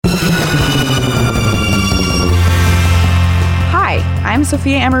I'm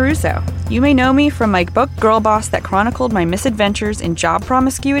Sophia Amoruso. You may know me from my book Girl Boss that chronicled my misadventures in job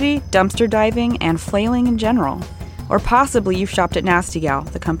promiscuity, dumpster diving, and flailing in general. Or possibly you've shopped at Nasty Gal,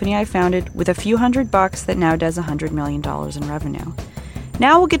 the company I founded with a few $100 that now does $100 million in revenue.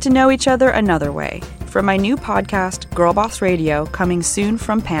 Now we'll get to know each other another way, from my new podcast, Girl Boss Radio, coming soon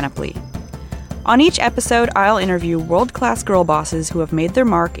from Panoply. On each episode, I'll interview world-class girl bosses who have made their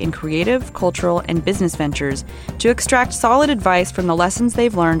mark in creative, cultural, and business ventures to extract solid advice from the lessons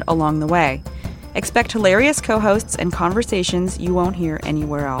they've learned along the way. Expect hilarious co-hosts and conversations you won't hear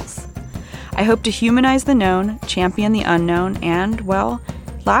anywhere else. I hope to humanize the known, champion the unknown, and, well,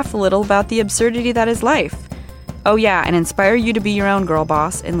 laugh a little about the absurdity that is life. Oh yeah, and inspire you to be your own girl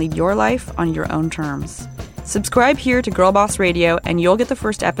boss and lead your life on your own terms. Subscribe here to Girl Boss Radio and you'll get the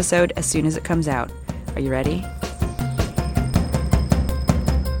first episode as soon as it comes out. Are you ready?